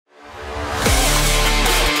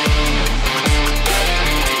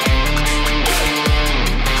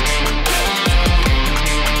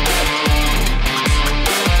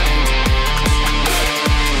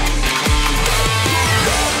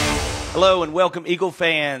Hello and welcome, Eagle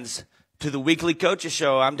fans, to the weekly Coaches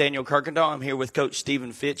Show. I'm General Kirkendall. I'm here with Coach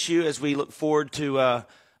Stephen Fitzhugh as we look forward to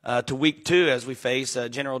week 2 as we face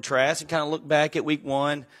General Trass and kind of look back at week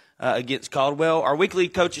 1 against Caldwell. Our weekly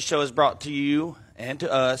Coaches Show is brought to you and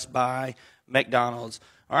to us by McDonald's.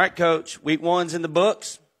 All right, Coach, week 1's in the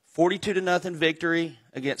books. 42-0 victory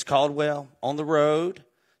against Caldwell on the road.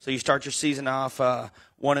 So you start your season off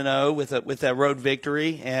 1-0 with that road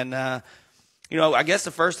victory. And, I guess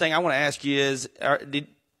the first thing I want to ask you is,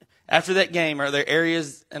 after that game, are there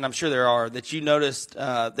areas, and I'm sure there are, that you noticed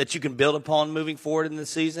that you can build upon moving forward in the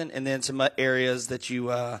season, and then some areas that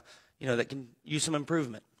that can use some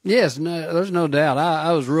improvement? Yes, no, there's no doubt.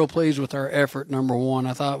 I was real pleased with our effort, number one.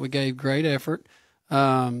 I thought we gave great effort.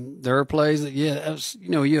 There are plays that,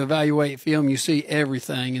 you evaluate film, you see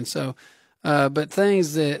everything. And so, but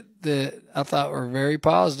things that I thought were very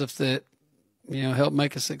positive that, helped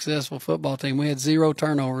make a successful football team. We had 0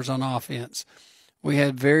 turnovers on offense. We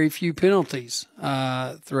had very few penalties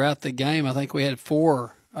throughout the game. I think we had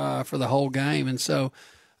 4 for the whole game. And so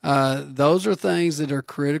those are things that are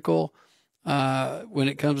critical when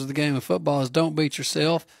it comes to the game of football is don't beat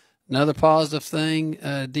yourself. Another positive thing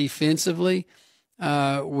defensively,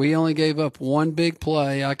 we only gave up 1 big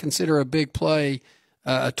play. I consider a big play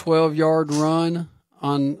a 12-yard run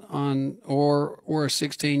on or a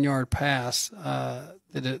 16-yard pass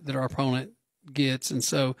that our opponent gets. And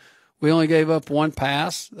so we only gave up 1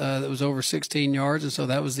 pass that was over 16 yards, and so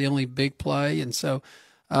that was the only big play. And so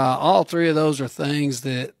all 3 of those are things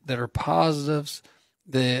that are positives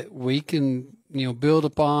that we can build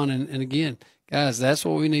upon. And again, guys, that's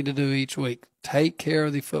what we need to do each week. Take care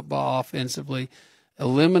of the football offensively,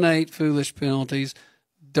 eliminate foolish penalties,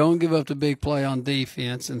 don't give up the big play on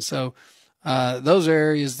defense. And so those are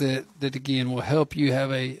areas that again will help you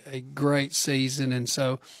have a great season. And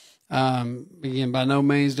so again, by no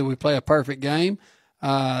means do we play a perfect game.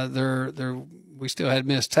 We still had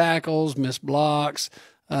missed tackles, missed blocks,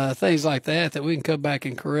 things like that we can come back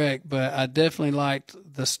and correct. But I definitely liked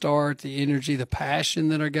the start, the energy, the passion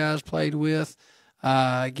that our guys played with.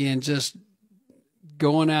 Again, just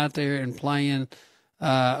going out there and playing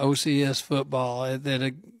OCS football.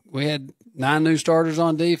 We had 9 new starters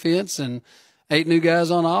on defense and 8 new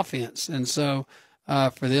guys on offense. And so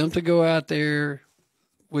for them to go out there,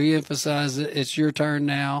 we emphasize that it's your turn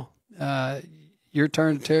now. Your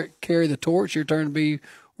turn to carry the torch. Your turn to be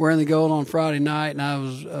wearing the gold on Friday night. And I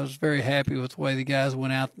was very happy with the way the guys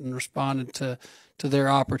went out and responded to their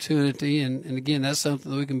opportunity. And again, that's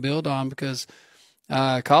something that we can build on because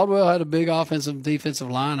Caldwell had a big offensive and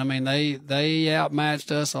defensive line. I mean, they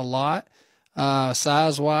outmatched us a lot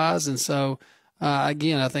size-wise. And so,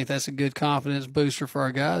 again, I think that's a good confidence booster for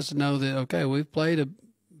our guys to know that, okay, we've played a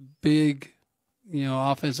big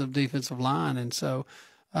offensive, defensive line. And so,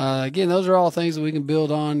 again, those are all things that we can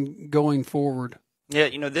build on going forward. Yeah,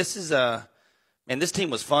 this is this team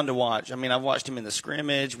was fun to watch. I mean, I've watched him in the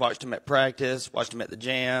scrimmage, watched him at practice, watched him at the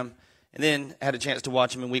jam, and then had a chance to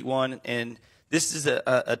watch him in week 1. And this is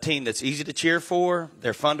a team that's easy to cheer for.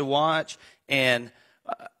 They're fun to watch. And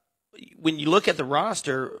when you look at the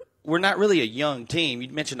roster, we're not really a young team. You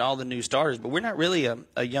mentioned all the new starters, but we're not really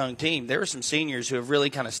a young team. There are some seniors who have really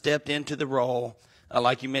kind of stepped into the role,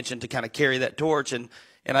 like you mentioned, to kind of carry that torch. And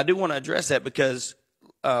I do want to address that because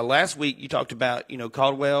last week you talked about,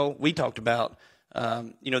 Caldwell. We talked about,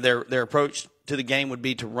 their approach to the game would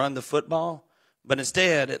be to run the football. But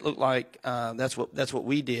instead, it looked like that's what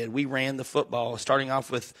we did. We ran the football, starting off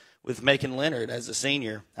with Macon Leonard as a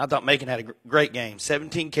senior. I thought Macon had a great game,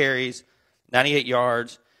 17 carries, 98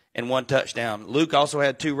 yards, and 1 touchdown. Luke also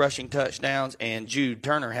had 2 rushing touchdowns, and Jude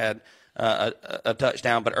Turner had a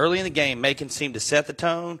touchdown. But early in the game, Macon seemed to set the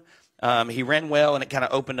tone. He ran well, and it kind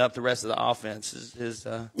of opened up the rest of the offense.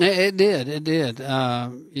 It did.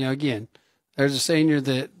 Again, there's a senior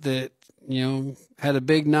that had a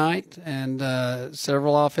big night, and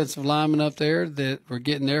several offensive linemen up there that were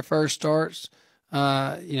getting their first starts,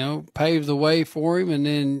 paved the way for him. And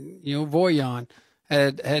then, Voyon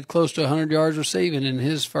had close to 100 yards receiving in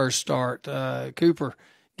his first start. Cooper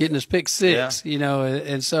getting his pick 6,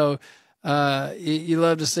 and so you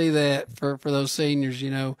love to see that for those seniors,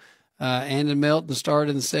 Andon Melton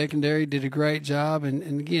started in the secondary, did a great job, and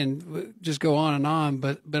again, just go on.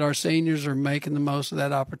 But our seniors are making the most of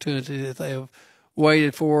that opportunity that they have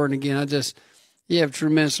waited for. And again, you have a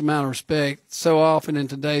tremendous amount of respect. So often in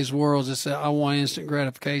today's world, it's I want instant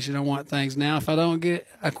gratification. I want things now. If I don't get it,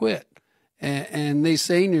 I quit. And these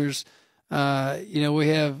seniors, we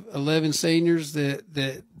have 11 seniors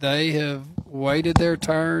that they have waited their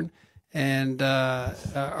turn and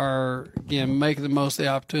are, again, making the most of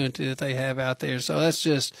the opportunity that they have out there. So that's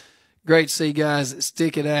just great to see guys that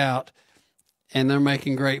stick it out, and they're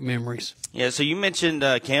making great memories. Yeah, so you mentioned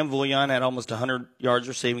Cam Vullion had almost 100 yards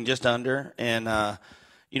receiving, just under. And, I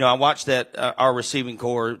watched that our receiving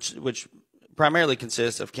core, which primarily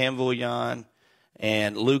consists of Cam Vullion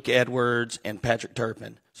and Luke Edwards and Patrick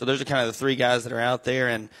Turpin. So those are kind of the three guys that are out there.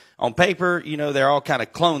 And on paper, they're all kind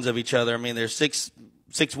of clones of each other. I mean, they're 6'1",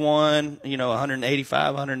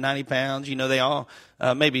 185, 190 pounds. They all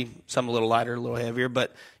maybe some a little lighter, a little heavier.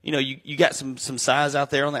 But, you got some size out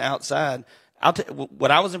there on the outside.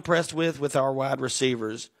 What I was impressed with our wide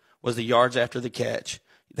receivers was the yards after the catch.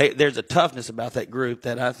 There's a toughness about that group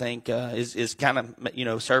that I think is kind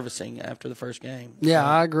of servicing after the first game. Yeah,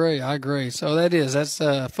 I agree. So that's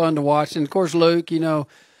fun to watch. And of course, Luke,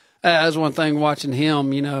 that's one thing watching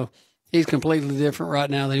him. He's completely different right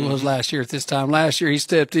now than he was last year at this time. Last year he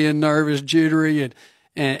stepped in nervous, jittery,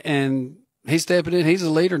 and he's stepping in. He's a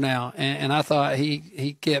leader now, and I thought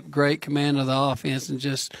he kept great command of the offense and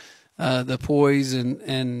just the poise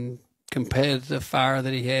and competitive fire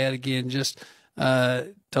that he had. Again, just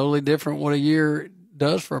totally different what a year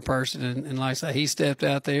does for a person. And like I say, he stepped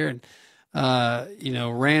out there and,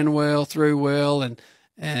 ran well, threw well. And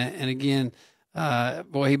again,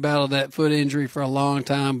 he battled that foot injury for a long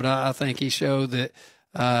time, but I think he showed that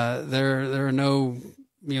there are no,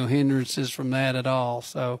 hindrances from that at all.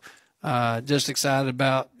 So just excited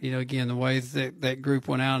about, again, the way that group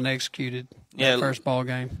went out and executed that first ball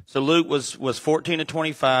game. So Luke was 14 of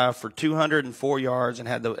 25 for 204 yards and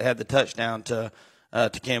had the touchdown to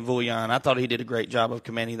Cam Vullion. I thought he did a great job of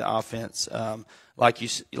commanding the offense. Like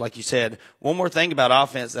you said, one more thing about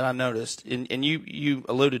offense that I noticed, and you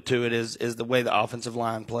alluded to it, is the way the offensive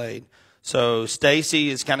line played. So Stacy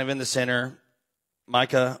is kind of in the center.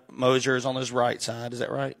 Micah Mosier is on his right side. Is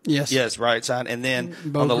that right? Yes. Yes, right side. And then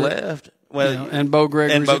on the left, and Bo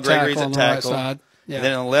Gregory's at tackle on the right side. Yeah. And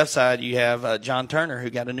then on the left side, you have John Turner, who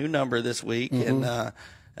got a new number this week, and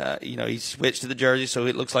he switched to the jersey, so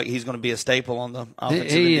it looks like he's going to be a staple on the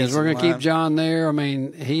offensive. He is. We're going to keep John there. I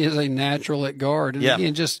mean, he is a natural at guard, and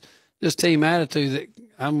again, just team attitude that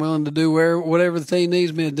I'm willing to do whatever the team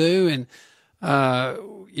needs me to do, and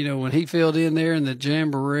when he filled in there in the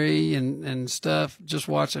jamboree and stuff, just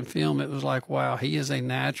watching film, it was like, wow, he is a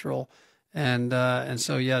natural. And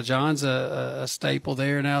so, John's a staple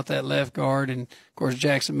there and out that left guard. And, of course,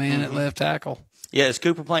 Jackson Mann at left tackle. Yeah, is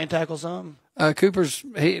Cooper playing tackle some? We're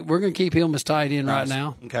going to keep him as tight end right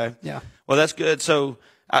now. Okay. Yeah. Well, that's good. So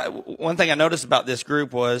one thing I noticed about this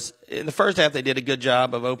group was in the first half they did a good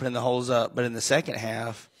job of opening the holes up. But in the second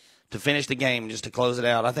half, to finish the game, just to close it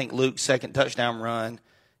out, I think Luke's second touchdown run,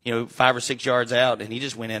 5 or 6 yards out, and he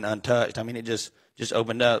just went in untouched. I mean, it just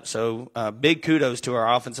opened up. So big kudos to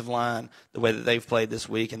our offensive line, the way that they've played this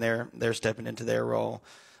week, and they're stepping into their role.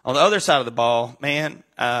 On the other side of the ball, man,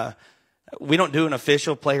 we don't do an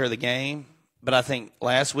official player of the game, but I think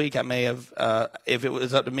last week I may have, if it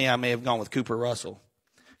was up to me, I may have gone with Cooper Russell.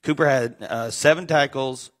 Cooper had 7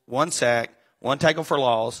 tackles, 1 sack, 1 tackle for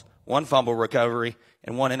loss, 1 fumble recovery,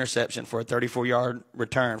 and 1 interception for a 34-yard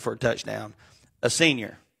return for a touchdown. A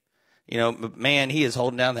senior. Man, he is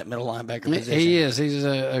holding down that middle linebacker position. He is. He's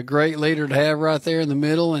a great leader to have right there in the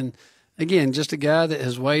middle. And, again, just a guy that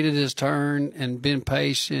has waited his turn and been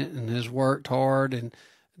patient and has worked hard and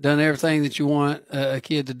done everything that you want a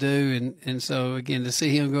kid to do. And so, again, to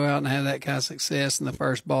see him go out and have that kind of success in the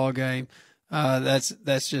first ball game,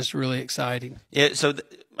 that's just really exciting. Yeah, so,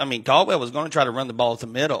 Caldwell was going to try to run the ball at the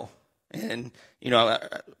middle. And,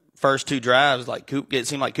 first 2 drives, it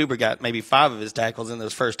seemed like Cooper got maybe 5 of his tackles in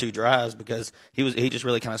those first 2 drives because he just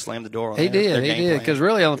really kind of slammed the door on their game plan. Because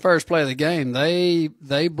really on the first play of the game,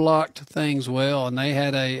 they blocked things well, and they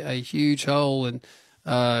had a huge hole, and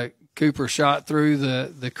Cooper shot through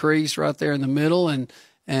the crease right there in the middle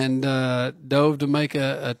and dove to make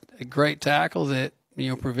a great tackle that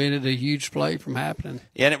prevented a huge play from happening.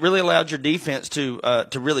 Yeah, and it really allowed your defense to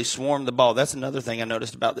really swarm the ball. That's another thing I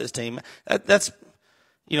noticed about this team. That's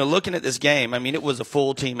looking at this game, it was a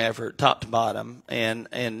full team effort, top to bottom, and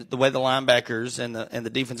the way the linebackers and the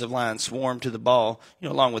defensive line swarmed to the ball,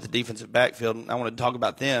 along with the defensive backfield. And I want to talk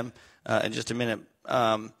about them in just a minute.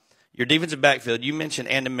 Your defensive backfield, you mentioned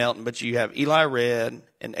Andon Melton, but you have Eli Red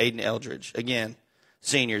and Aiden Eldridge. Again,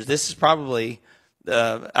 seniors. This is probably,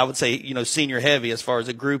 I would say, senior heavy as far as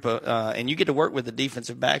a group, and you get to work with the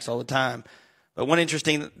defensive backs all the time. But one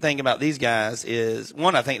interesting thing about these guys is,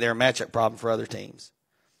 one, I think they're a matchup problem for other teams.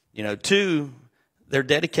 2, they're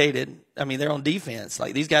dedicated. They're on defense.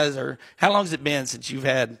 Like, these guys are – how long has it been since you've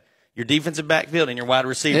had your defensive backfield and your wide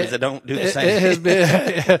receivers that don't do the same thing? It has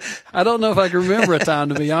been – I don't know if I can remember a time,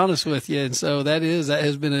 to be honest with you. And so that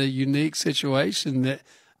has been a unique situation that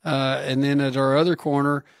And then at our other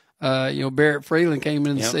corner, Barrett Freeland came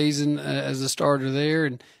in the season as a starter there,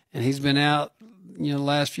 and he's been out, the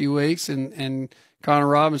last few weeks, and Connor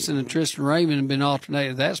Robinson and Tristan Raymond have been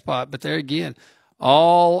alternating that spot. But there again,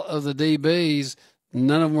 all of the DBs,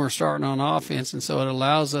 none of them are starting on offense, and so it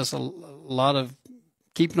allows us a lot of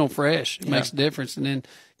keeping them fresh. It makes a difference. And then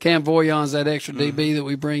Cam Voyon's that extra DB that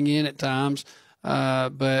we bring in at times.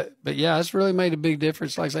 But yeah, it's really made a big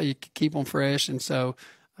difference. Like I say, you keep them fresh, and so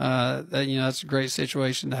that's a great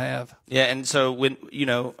situation to have. Yeah, and so when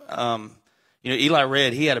Eli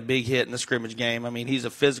Red, he had a big hit in the scrimmage game. I mean, he's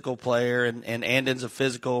a physical player, and Andon's a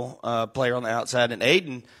physical player on the outside, and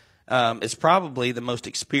Aiden is probably the most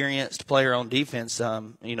experienced player on defense. That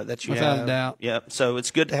you Without have. Without a doubt. Yep. So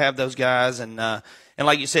it's good to have those guys, and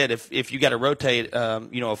like you said, if you got to rotate,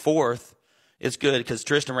 a fourth, it's good because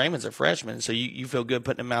Tristan Raymond's a freshman, so you feel good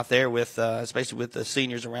putting him out there with, especially with the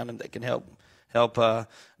seniors around him that can help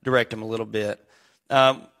direct him a little bit.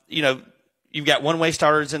 You've got one-way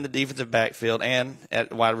starters in the defensive backfield and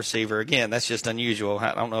at wide receiver. Again, that's just unusual.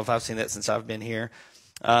 I don't know if I've seen that since I've been here.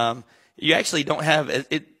 You actually don't have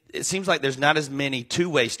it. It seems like there's not as many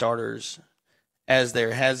two-way starters as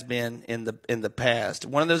there has been in the past.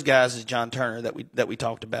 One of those guys is John Turner that we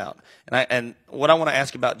talked about. And what I want to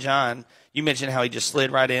ask about John, you mentioned how he just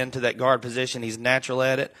slid right into that guard position. He's natural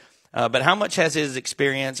at it. But how much has his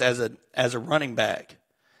experience as a running back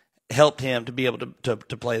helped him to be able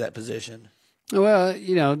to play that position? Well,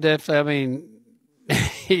 definitely. I mean,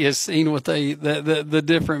 he has seen what the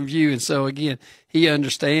different view, and so again, he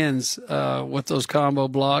understands what those combo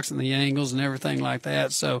blocks and the angles and everything like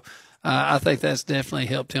that. So I think that's definitely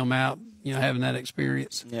helped him out, having that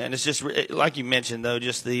experience. Yeah, and it's just like you mentioned, though,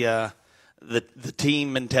 just the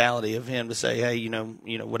team mentality of him to say, hey,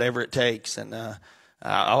 whatever it takes, and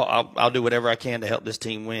I'll do whatever I can to help this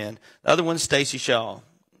team win. The other one's Stacy Shaw.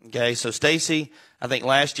 Okay, so Stacy, I think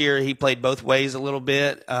last year he played both ways a little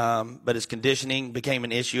bit, but his conditioning became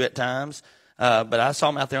an issue at times. But I saw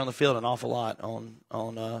him out there on the field an awful lot on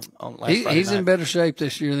last Friday He's night. in better shape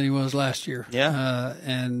this year than he was last year. Yeah.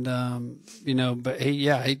 But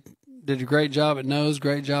he did a great job at nose,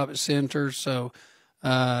 great job at center. So,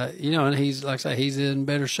 and he's, like I say, he's in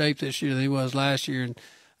better shape this year than he was last year.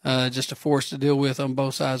 And just a force to deal with on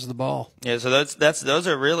both sides of the ball. Yeah, so those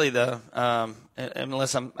are really the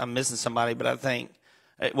unless I'm missing somebody, but I think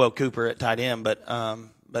Cooper at tight end, but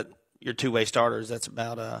your two-way starters, that's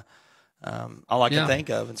about all I can think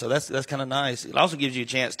of, and so that's kind of nice. It also gives you a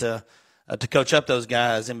chance to coach up those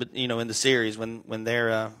guys in the series when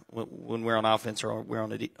they're when we're on offense or we're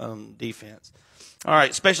on defense. All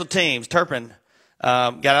right, special teams. Turpin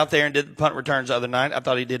got out there and did the punt returns the other night. I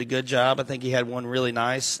thought he did a good job. I think he had one really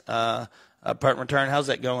nice punt return. How's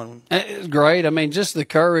that going? It's great. I mean, just the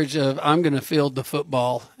courage of I'm going to field the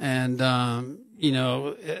football, and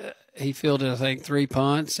he fielded I think 3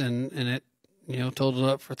 punts, and it totaled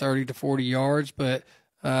up for 30 to 40 yards. But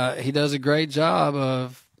he does a great job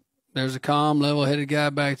of. There's a calm, level-headed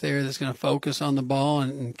guy back there that's going to focus on the ball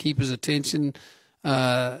and keep his attention,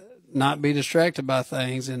 not be distracted by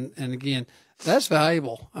things, and again. That's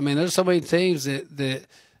valuable. I mean, there's so many teams that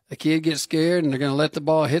a kid gets scared and they're going to let the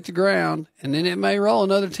ball hit the ground, and then it may roll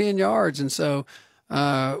another 10 yards. And so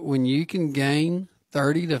when you can gain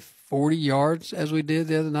 30 to 40 yards, as we did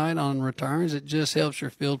the other night on returns, it just helps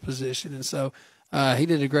your field position. And so he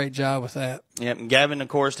did a great job with that. Yeah, and Gavin, of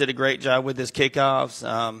course, did a great job with his kickoffs.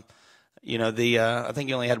 I think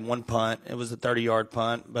he only had one punt. It was a 30-yard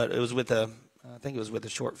punt, but it was with a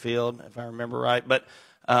short field, if I remember right. But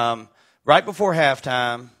right before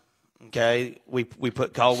halftime, okay, we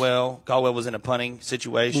put Caldwell. Caldwell was in a punting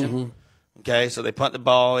situation. Mm-hmm. Okay, so they punt the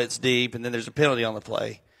ball, it's deep, and then there's a penalty on the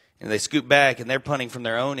play. And they scoot back, and they're punting from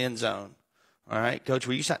their own end zone. All right, Coach,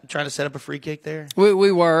 were you trying to set up a free kick there?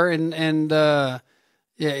 We were, and that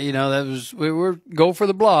was we were go for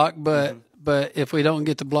the block, but if we don't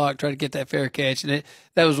get the block, try to get that fair catch. And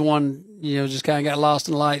that was one, just kind of got lost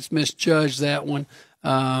in the lights, misjudged that one.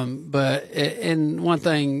 And one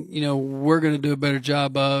thing, we're going to do a better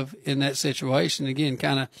job of in that situation, again,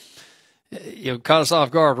 kind of, caught us off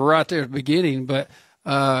guard right there at the beginning, but,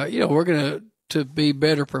 we're going to be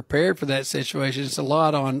better prepared for that situation. It's a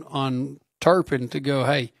lot on Turpin to go,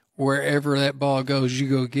 hey, wherever that ball goes, you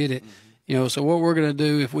go get it. So what we're going to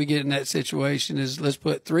do if we get in that situation is let's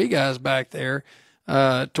put 3 guys back there,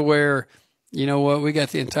 to where, we got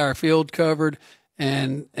the entire field covered.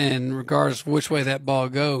 And regardless of which way that ball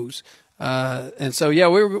goes. And so,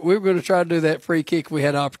 we were going to try to do that free kick if we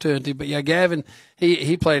had opportunity. But, Gavin,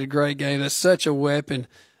 he played a great game. That's such a weapon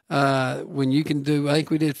when you can do – I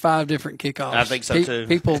think we did 5 different kickoffs. I think so, too.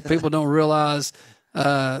 People don't realize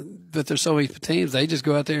But there's so many teams, they just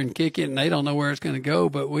go out there and kick it, and they don't know where it's going to go.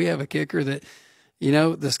 But we have a kicker that,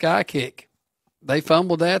 the sky kick, they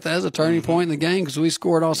fumbled that. That was a turning point in the game because we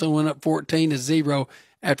scored also went up 14-0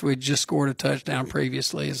 after we just scored a touchdown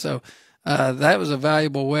previously. And so that was a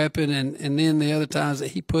valuable weapon. And then the other times that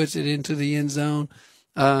he puts it into the end zone,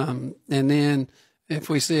 and then if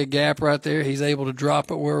we see a gap right there, he's able to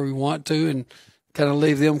drop it where we want to and kind of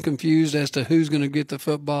leave them confused as to who's going to get the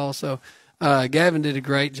football. So Gavin did a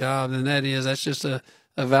great job, and that's just a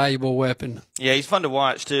valuable weapon. Yeah, he's fun to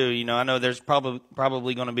watch too. I know there's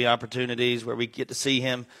probably going to be opportunities where we get to see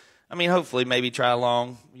him. I mean, hopefully, maybe try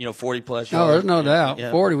along, 40 plus yards. Oh, there's no doubt.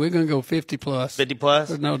 Yeah. 40, we're going to go 50 plus. 50 plus?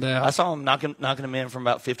 There's no doubt. I saw him knocking him in from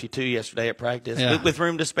about 52 yesterday at practice with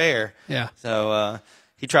room to spare. Yeah. So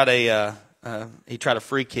he tried a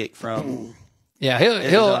free kick from. Yeah,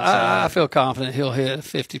 I feel confident he'll hit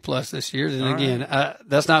 50 plus this year. And again,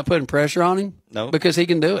 that's not putting pressure on him. No, because he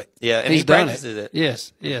can do it. Yeah, and he's he practices it.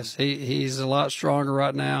 Yes. He's a lot stronger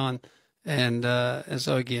right now, and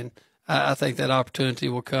so again, I think that opportunity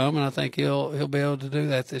will come, and I think he'll be able to do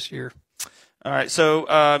that this year. All right,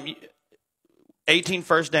 so 18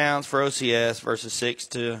 first downs for OCS versus 6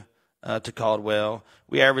 to Caldwell.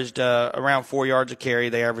 We averaged around 4 yards a carry.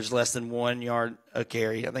 They averaged less than 1 yard a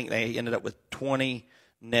carry. I think they ended up with 20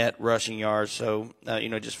 net rushing yards. So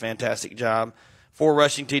just fantastic job. 4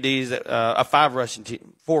 rushing TDs,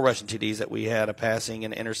 4 rushing TDs that we had, a passing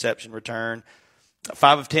and interception return.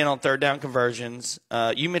 5 of 10 on third down conversions.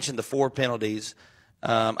 You mentioned the 4 penalties.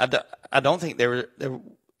 I don't think there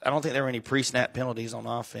were any pre-snap penalties on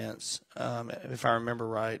offense, if I remember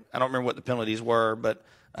right. I don't remember what the penalties were, but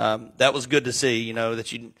that was good to see.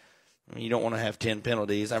 That you don't want to have 10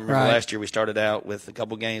 penalties. I remember last year we started out with a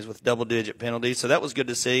couple games with double-digit penalties, so that was good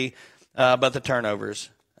to see. But the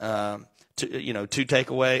turnovers, 2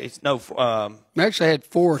 takeaways. No, we actually had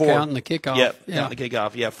 4 counting the kickoff. Counting the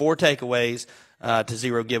kickoff. Yeah, 4 takeaways. To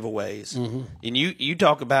 0 giveaways. Mm-hmm. And you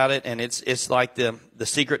talk about it, and it's like the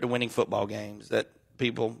secret to winning football games that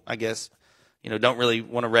people, I guess, don't really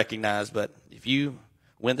want to recognize. But if you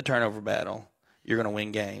win the turnover battle, you're going to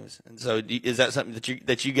win games. And so is that something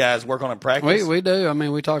that you guys work on in practice? We do. I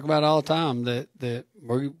mean, we talk about it all the time that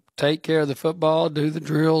we take care of the football, do the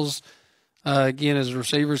drills. Again, as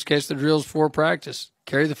receivers, catch the drills before practice,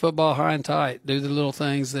 carry the football high and tight, do the little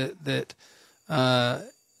things that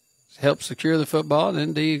help secure the football,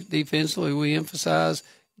 and then defensively we emphasize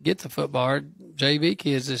get the football. Our JV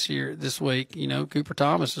kids this week, Cooper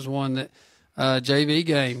Thomas is one that JV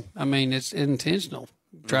game. I mean, it's intentional,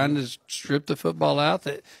 trying to strip the football out.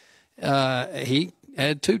 That he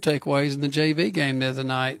had 2 takeaways in the JV game the other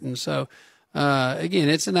night, and so again,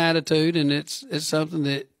 it's an attitude, and it's something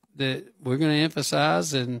that we're going to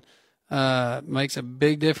emphasize, and makes a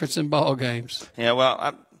big difference in ball games. Yeah,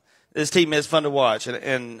 well, this team is fun to watch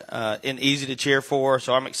and easy to cheer for.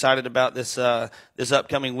 So I'm excited about this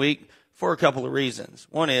upcoming week for a couple of reasons.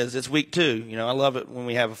 One is it's week 2. I love it when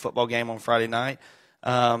we have a football game on Friday night.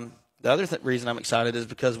 The other reason I'm excited is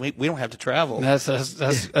because we don't have to travel. That's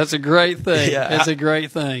a great thing. Yeah, that's a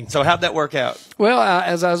great thing. So how'd that work out? Well,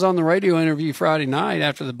 as I was on the radio interview Friday night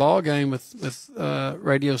after the ball game with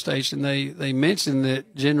radio station, they mentioned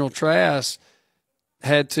that General Trass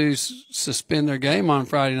had to suspend their game on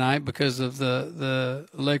Friday night because of the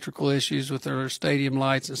electrical issues with their stadium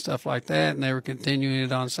lights and stuff like that, and they were continuing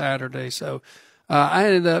it on Saturday. So I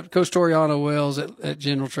ended up, Coach Toriano Wells at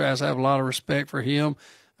General Trass, I have a lot of respect for him.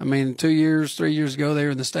 I mean, 3 years ago, they were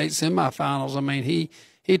in the state semifinals. I mean,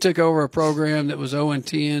 he took over a program that was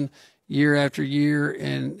 0-10 year after year,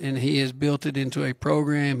 and he has built it into a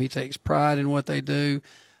program. He takes pride in what they do.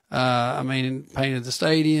 Painted the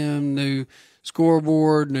stadium, new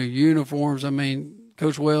scoreboard, new uniforms. I mean,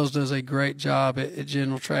 Coach Wells does a great job at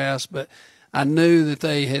General Trass, but I knew that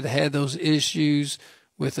they had those issues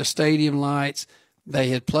with the stadium lights. They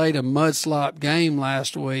had played a mudslop game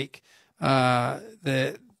last week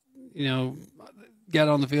that, got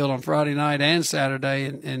on the field on Friday night and Saturday,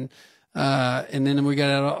 and then we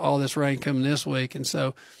got all this rain coming this week. And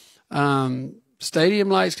so stadium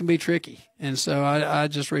lights can be tricky. And so I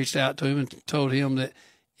just reached out to him and told him that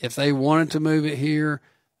if they wanted to move it here,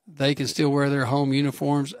 they can still wear their home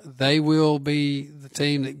uniforms. They will be the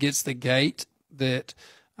team that gets the gate. That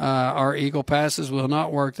our Eagle passes will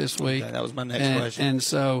not work this week. Okay, that was my next question. And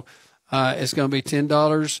so it's going to be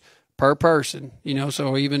 $10 per person.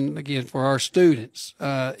 So even again for our students,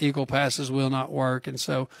 Eagle passes will not work. And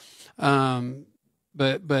so,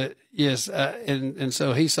 but yes, and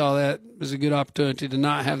so he saw that as a good opportunity to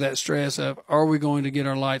not have that stress of, are we going to get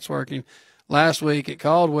our lights working? Last week at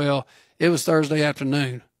Caldwell, it was Thursday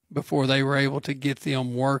afternoon before they were able to get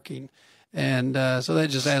them working. And so that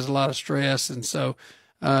just adds a lot of stress. And so,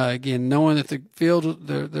 again, knowing that the field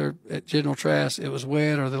they're at General Trass, it was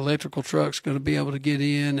wet, or the electrical truck's going to be able to get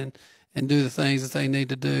in and do the things that they need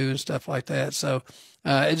to do and stuff like that. So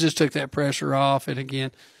it just took that pressure off. And,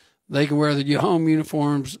 again, they can wear the home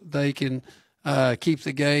uniforms. They can keep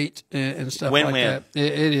the gate and stuff like that.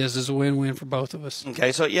 It is a win-win for both of us.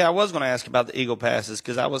 Okay, so yeah, I was going to ask about the Eagle Passes,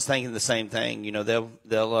 because I was thinking the same thing. You know,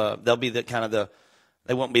 they'll be the kind of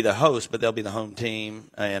they won't be the host, but they'll be the home team,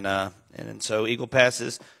 and so Eagle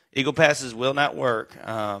Passes will not work.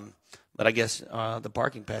 But I guess the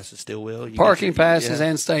parking passes still will. Parking passes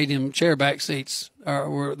and stadium chairback seats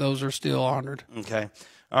those are still honored. Okay.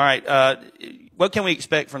 All right. What can we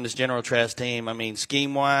expect from this General Trass team? I mean,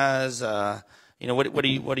 scheme wise, what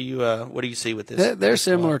do you see with this? They're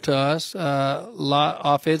similar to us. Lot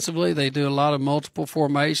offensively, they do a lot of multiple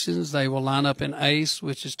formations. They will line up in ace,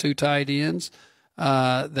 which is 2 tight ends.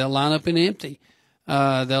 They'll line up in empty.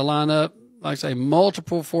 They'll line up, like I say,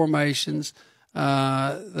 multiple formations.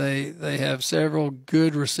 They have several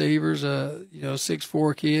good receivers.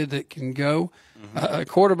 6'4" kid that can go.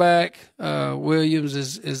 Quarterback Williams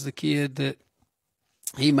is the kid that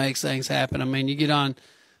he makes things happen. I mean, you get on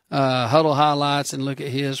Huddle highlights and look at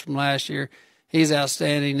his from last year. He's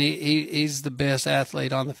outstanding. He's the best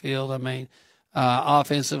athlete on the field. I mean,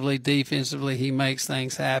 offensively, defensively, he makes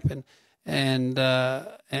things happen. And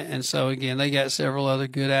so again, they got several other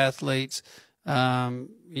good athletes. They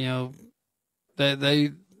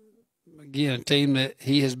again, a team that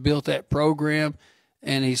he has built that program,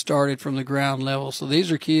 and he started from the ground level. So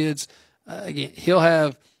these are kids. Again, he'll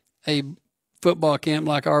have a football camp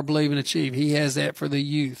like our Believe and Achieve. He has that for the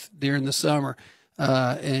youth during the summer,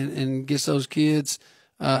 and gets those kids,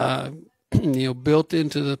 built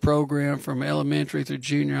into the program from elementary through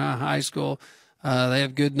junior high, high school. They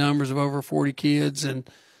have good numbers of over 40 kids. And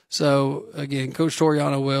so, again, Coach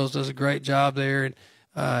Toriano Wells does a great job there, and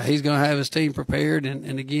he's going to have his team prepared.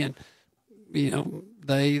 And again,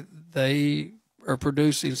 they are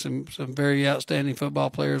producing some very outstanding football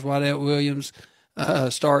players. Whiteout Williams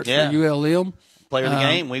starts for ULM. Player of the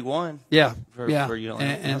game, week 1. Yeah, for ULM.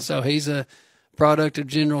 And so he's a product of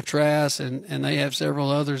General Trass, and they have several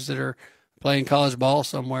others that are playing college ball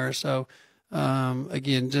somewhere. So,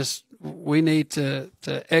 again, just we need to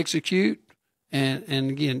execute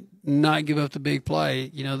and again, not give up the big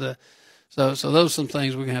play. So those are some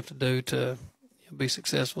things we're going to have to do to be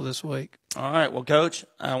successful this week. All right. Well, Coach,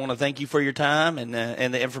 I want to thank you for your time and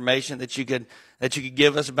the information that you could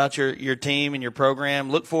give us about your team and your program.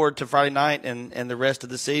 Look forward to Friday night and the rest of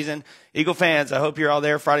the season. Eagle fans, I hope you're all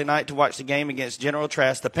there Friday night to watch the game against General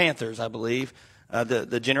Trass, the Panthers, I believe.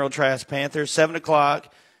 The General Trass Panthers, 7:00,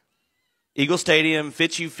 Eagle Stadium,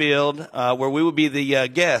 Fitzhugh Field, where we will be the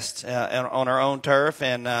guests on our own turf,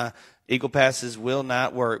 and Eagle passes will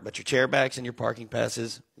not work, but your chairbacks and your parking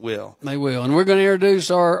passes will. They will. And we're going to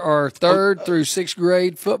introduce our 3rd through 6th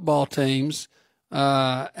grade football teams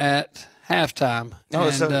at halftime.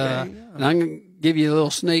 And I'm going to give you a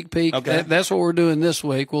little sneak peek. Okay. That's what we're doing this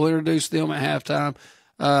week. We'll introduce them at halftime.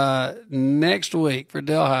 Next week for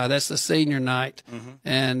Delhi, that's the senior night.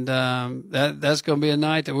 And that's going to be a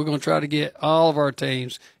night that we're going to try to get all of our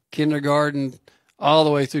teams, kindergarten all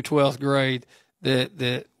the way through 12th grade,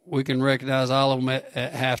 that we can recognize all of them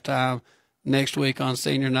at halftime next week on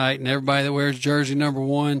senior night. And everybody that wears jersey number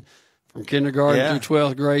 1 from kindergarten through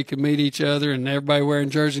 12th grade can meet each other, and everybody wearing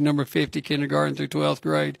jersey number 50, kindergarten through 12th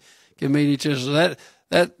grade, can meet each other. So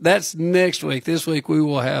that's next week. This week we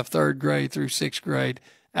will have 3rd grade through 6th grade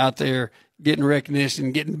out there getting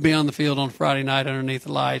recognition, getting to be on the field on Friday night underneath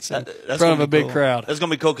the lights in front of a big crowd. That's going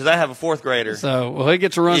to be cool because I have a 4th grader. So, he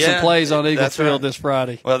gets to run some plays on Eagle Field this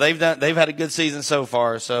Friday. Well, they've had a good season so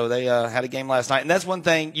far. So they had a game last night, and that's one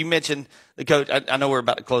thing you mentioned. The coach. I know we're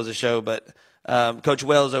about to close the show, but Coach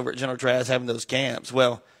Wells over at General Trass having those camps.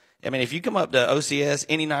 Well, I mean, if you come up to OCS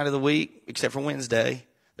any night of the week except for Wednesday,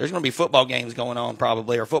 there's going to be football games going on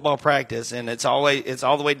probably, or football practice, and it's all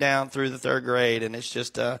the way down through the 3rd grade, and it's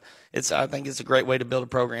just I think it's a great way to build a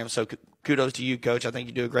program. So kudos to you, Coach. I think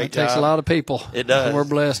you do a great job. It takes a lot of people. It does. We're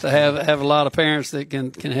blessed to have a lot of parents that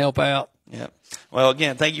can help out. Yeah. Well,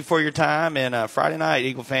 again, thank you for your time, and Friday night,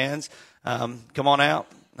 Eagle fans, come on out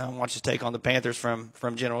and watch us take on the Panthers from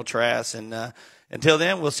General Trass, and until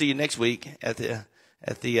then, we'll see you next week at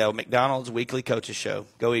the McDonald's Weekly Coaches Show.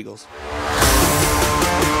 Go Eagles.